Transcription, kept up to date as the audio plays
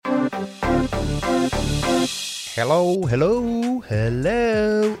Hello, hello,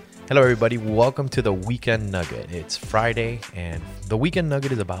 hello. Hello, everybody. Welcome to the Weekend Nugget. It's Friday, and the Weekend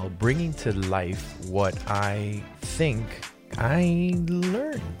Nugget is about bringing to life what I think I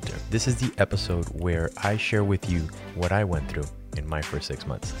learned. This is the episode where I share with you what I went through in my first 6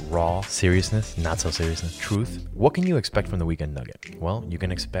 months. Raw seriousness, not so seriousness, truth. What can you expect from the Weekend Nugget? Well, you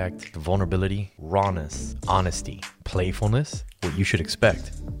can expect vulnerability, rawness, honesty, playfulness. What you should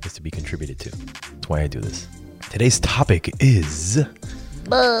expect is to be contributed to. That's why I do this. Today's topic is...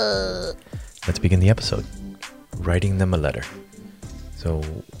 Let's begin the episode. Writing them a letter. So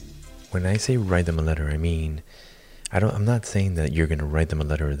when I say write them a letter, I mean, I'm not saying that you're going to write them a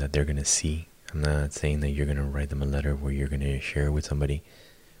letter that they're going to see. I'm not saying that you're going to write them a letter where you're going to share it with somebody.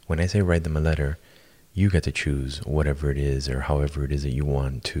 When I say write them a letter, you get to choose whatever it is or however it is that you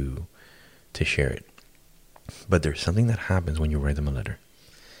want to share it. But there's something that happens when you write them a letter.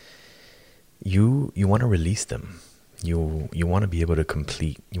 You want to release them. You want to be able to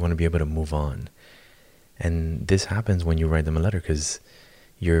complete. You want to be able to move on. And this happens when you write them a letter because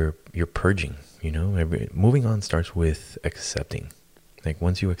you're purging, you know. Moving on starts with accepting. Like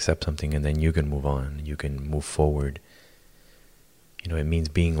once you accept something and then you can move on, you can move forward. You know, it means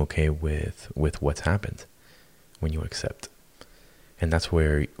being okay with what's happened when you accept. And that's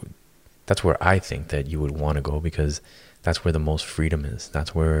where I think that you would want to go, because that's where the most freedom is.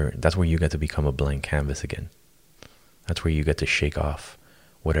 That's where you get to become a blank canvas again. That's where you get to shake off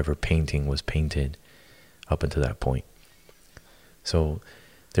whatever painting was painted up until that point. So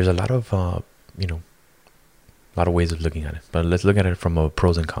there's a lot of ways of looking at it, but let's look at it from a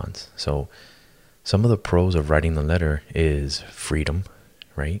pros and cons. So some of the pros of writing the letter is freedom,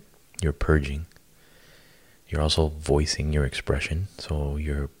 right? You're purging. You're also voicing your expression. So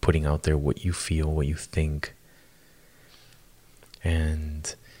you're putting out there what you feel, what you think.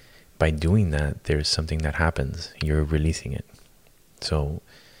 And by doing that, there's something that happens. You're releasing it. So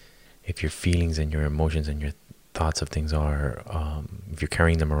if your feelings and your emotions and your thoughts of things are, if you're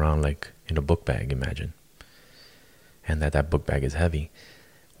carrying them around like in a book bag, imagine, and that book bag is heavy,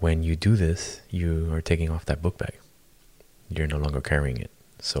 when you do this, you are taking off that book bag. You're no longer carrying it,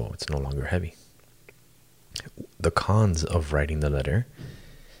 so it's no longer heavy. The cons of writing the letter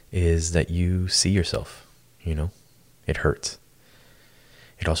is that you see yourself, you know, it hurts.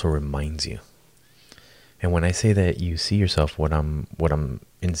 It also reminds you. And when I say that you see yourself, what I'm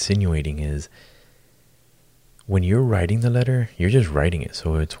insinuating is when you're writing the letter, you're just writing it.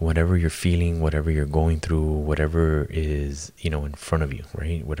 So it's whatever you're feeling, whatever you're going through, whatever is, you know, in front of you,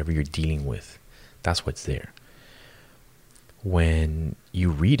 right? Whatever you're dealing with, that's what's there. When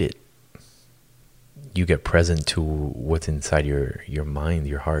you read it, you get present to what's inside your mind,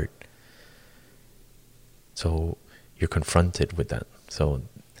 your heart. So you're confronted with that. So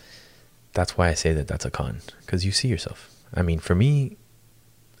that's why I say that that's a con, because you see yourself. I mean, for me,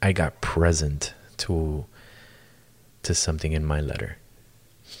 I got present to something in my letter.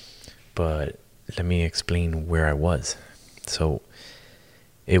 But let me explain where I was. So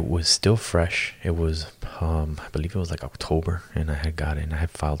it was still fresh. It was, I believe it was like October, and I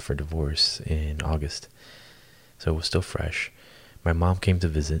had filed for divorce in August. So it was still fresh. My mom came to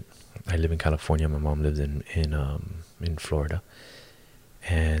visit. I live in California. My mom lives in Florida.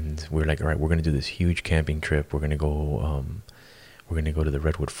 And we were like, all right, we're going to do this huge camping trip. We're going to go to the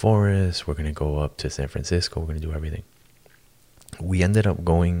Redwood Forest. We're going to go up to San Francisco. We're going to do everything. We ended up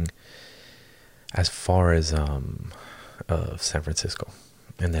going as far as San Francisco.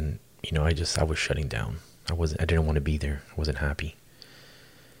 And then, you know, I was shutting down. I didn't want to be there. I wasn't happy.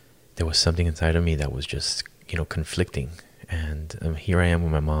 There was something inside of me that was just, you know, conflicting. And here I am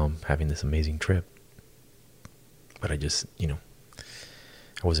with my mom having this amazing trip. But I just, you know,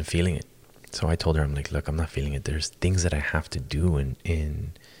 I wasn't feeling it. So I told her, I'm like, look, I'm not feeling it. There's things that I have to do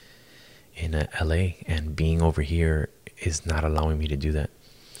in LA, and being over here is not allowing me to do that.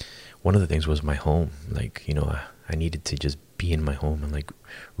 One of the things was my home. Like, you know, I needed to just be in my home and like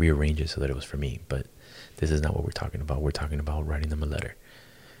rearrange it so that it was for me. But this is not what we're talking about. We're talking about writing them a letter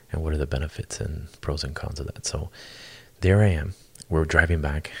and what are the benefits and pros and cons of that. So there I am. We're driving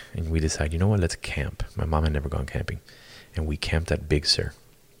back and we decide, you know what, let's camp. My mom had never gone camping, and we camped at Big Sur.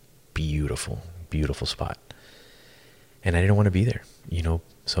 Beautiful, beautiful spot. And I didn't want to be there, you know.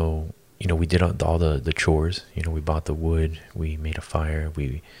 So, you know, we did all the chores. You know, we bought the wood, we made a fire,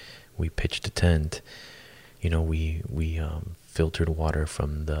 we pitched a tent. You know, we filtered water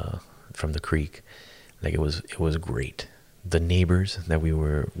from the creek. Like it was great. The neighbors that we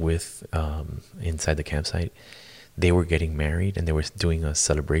were with inside the campsite, they were getting married and they were doing a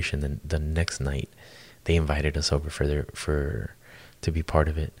celebration. And the next night, they invited us over to be part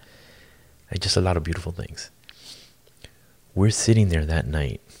of it. Just a lot of beautiful things. we're sitting there that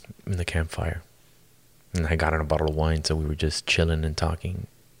night in the campfire. And I got on a bottle of wine, so we were just chilling and talking.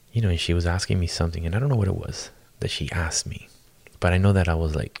 And she was asking me something, and I don't know what it was that she asked me. But I know that I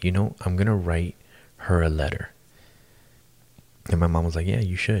was like, I'm going to write her a letter. And my mom was like, yeah,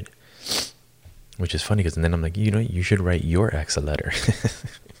 you should. Which is funny, because then I'm like, you should write your ex a letter.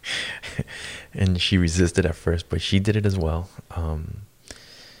 And she resisted at first, but she did it as well. And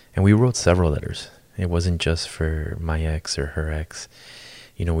we wrote several letters. It wasn't just for my ex or her ex.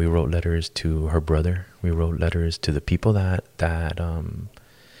 We wrote letters to her brother. We wrote letters to the people that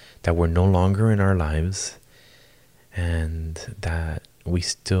were no longer in our lives, and that we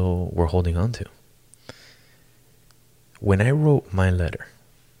still were holding on to. When I wrote my letter,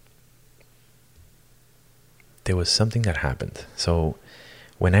 there was something that happened. So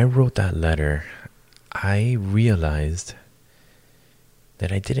when I wrote that letter, I realized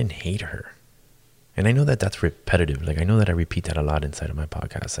that I didn't hate her. And I know that that's repetitive. Like, I know that I repeat that a lot inside of my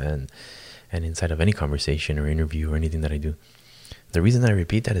podcast and inside of any conversation or interview or anything that I do. The reason that I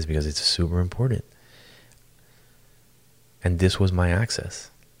repeat that is because it's super important. And this was my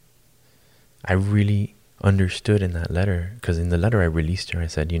access. I really understood in that letter, because in the letter I released her, I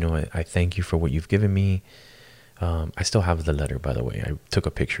said, I thank you for what you've given me. I still have the letter, by the way. I took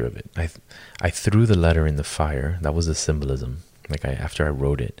a picture of it. I threw the letter in the fire. That was the symbolism. Like, after I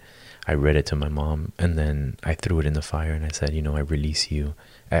wrote it, I read it to my mom, and then I threw it in the fire, and I said, I release you,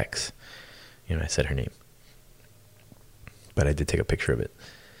 X. I said her name. But I did take a picture of it.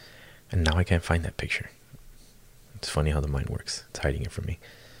 And now I can't find that picture. It's funny how the mind works. It's hiding it from me.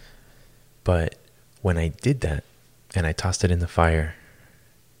 But when I did that, and I tossed it in the fire,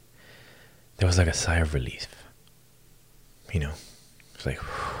 there was like a sigh of relief. It's like,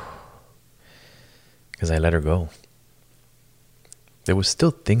 because I let her go. There was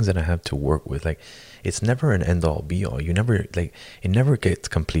still things that I have to work with. Like, it's never an end all be all. It never gets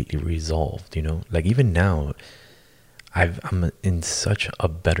completely resolved, Like, even now, I'm in such a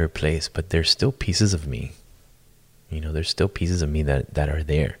better place, but there's still pieces of me. There's still pieces of me that are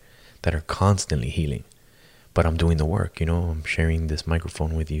there, that are constantly healing. But I'm doing the work, I'm sharing this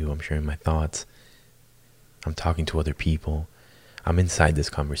microphone with you. I'm sharing my thoughts. I'm talking to other people. I'm inside this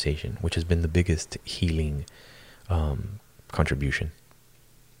conversation, which has been the biggest healing contribution.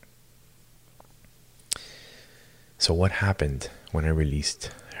 So what happened when I released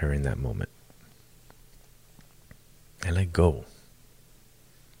her in that moment? I let go.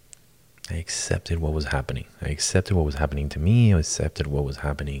 I accepted what was happening. I accepted what was happening to me. I accepted what was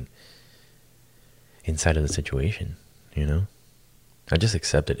happening inside of the situation, I just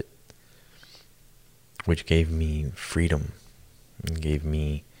accepted it, which gave me freedom. It gave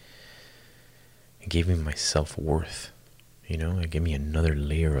me my self-worth, it gave me another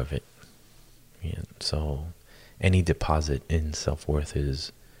layer of it. So any deposit in self-worth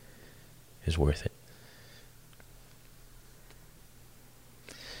is worth it.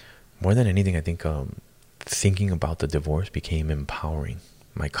 More than anything, I think thinking about the divorce became empowering.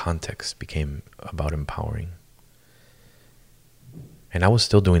 My context became about empowering. And I was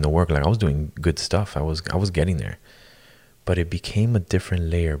still doing the work. Like, I was doing good stuff. I was getting there. But it became a different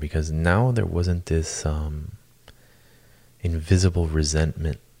layer, because now there wasn't this invisible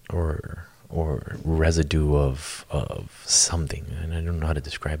resentment or residue of something. And I don't know how to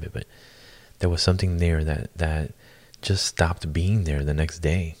describe it, but there was something there that just stopped being there the next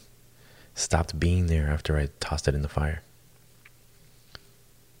day. Stopped being there after I tossed it in the fire.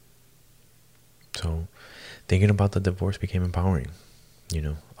 So thinking about the divorce became empowering.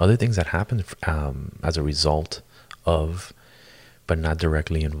 Other things that happened as a result of, but not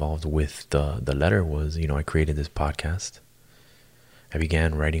directly involved with the letter was, I created this podcast. I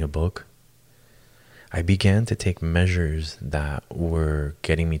began writing a book. I began to take measures that were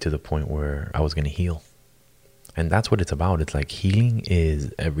getting me to the point where I was going to heal. And that's what it's about. It's like, healing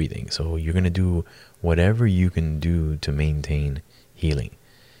is everything. So you're going to do whatever you can do to maintain healing,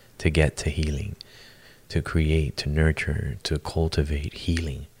 to get to healing, to create, to nurture, to cultivate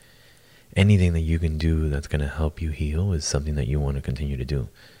healing. Anything that you can do that's going to help you heal is something that you want to continue to do.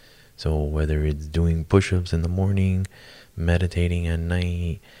 So whether it's doing push-ups in the morning, meditating at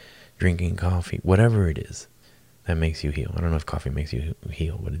night, drinking coffee, whatever it is that makes you heal. I don't know if coffee makes you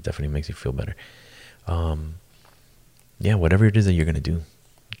heal, but it definitely makes you feel better. Whatever it is that you're going to do,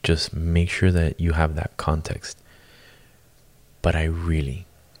 just make sure that you have that context. But I really,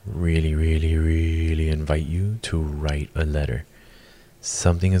 really, really, really invite you to write a letter.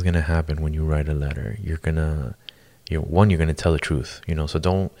 Something is going to happen when you write a letter. You're going to tell the truth,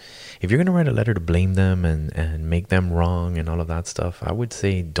 so if you're going to write a letter to blame them and make them wrong and all of that stuff, I would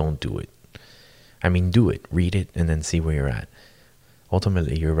say don't do it. I mean, do it, read it, and then see where you're at.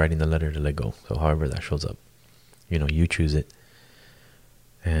 Ultimately, you're writing the letter to let go. So however that shows up, you choose it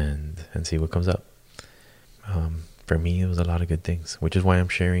and see what comes up. For me, it was a lot of good things, which is why I'm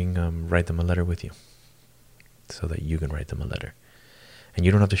sharing Write Them a Letter with you, so that you can write them a letter. And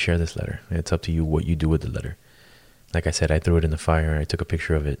you don't have to share this letter. It's up to you what you do with the letter. Like I said, I threw it in the fire. I took a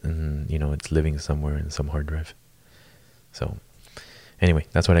picture of it, and it's living somewhere in some hard drive. So anyway,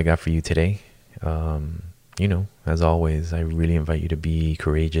 that's what I got for you today. As always, I really invite you to be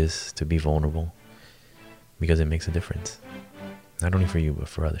courageous, to be vulnerable, because it makes a difference. Not only for you, but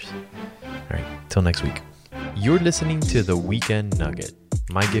for others. All right, till next week. You're listening to The Weekend Nugget.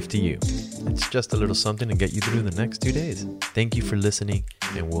 My gift to you. It's just a little something to get you through the next 2 days. Thank you for listening,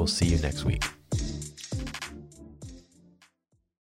 and we'll see you next week.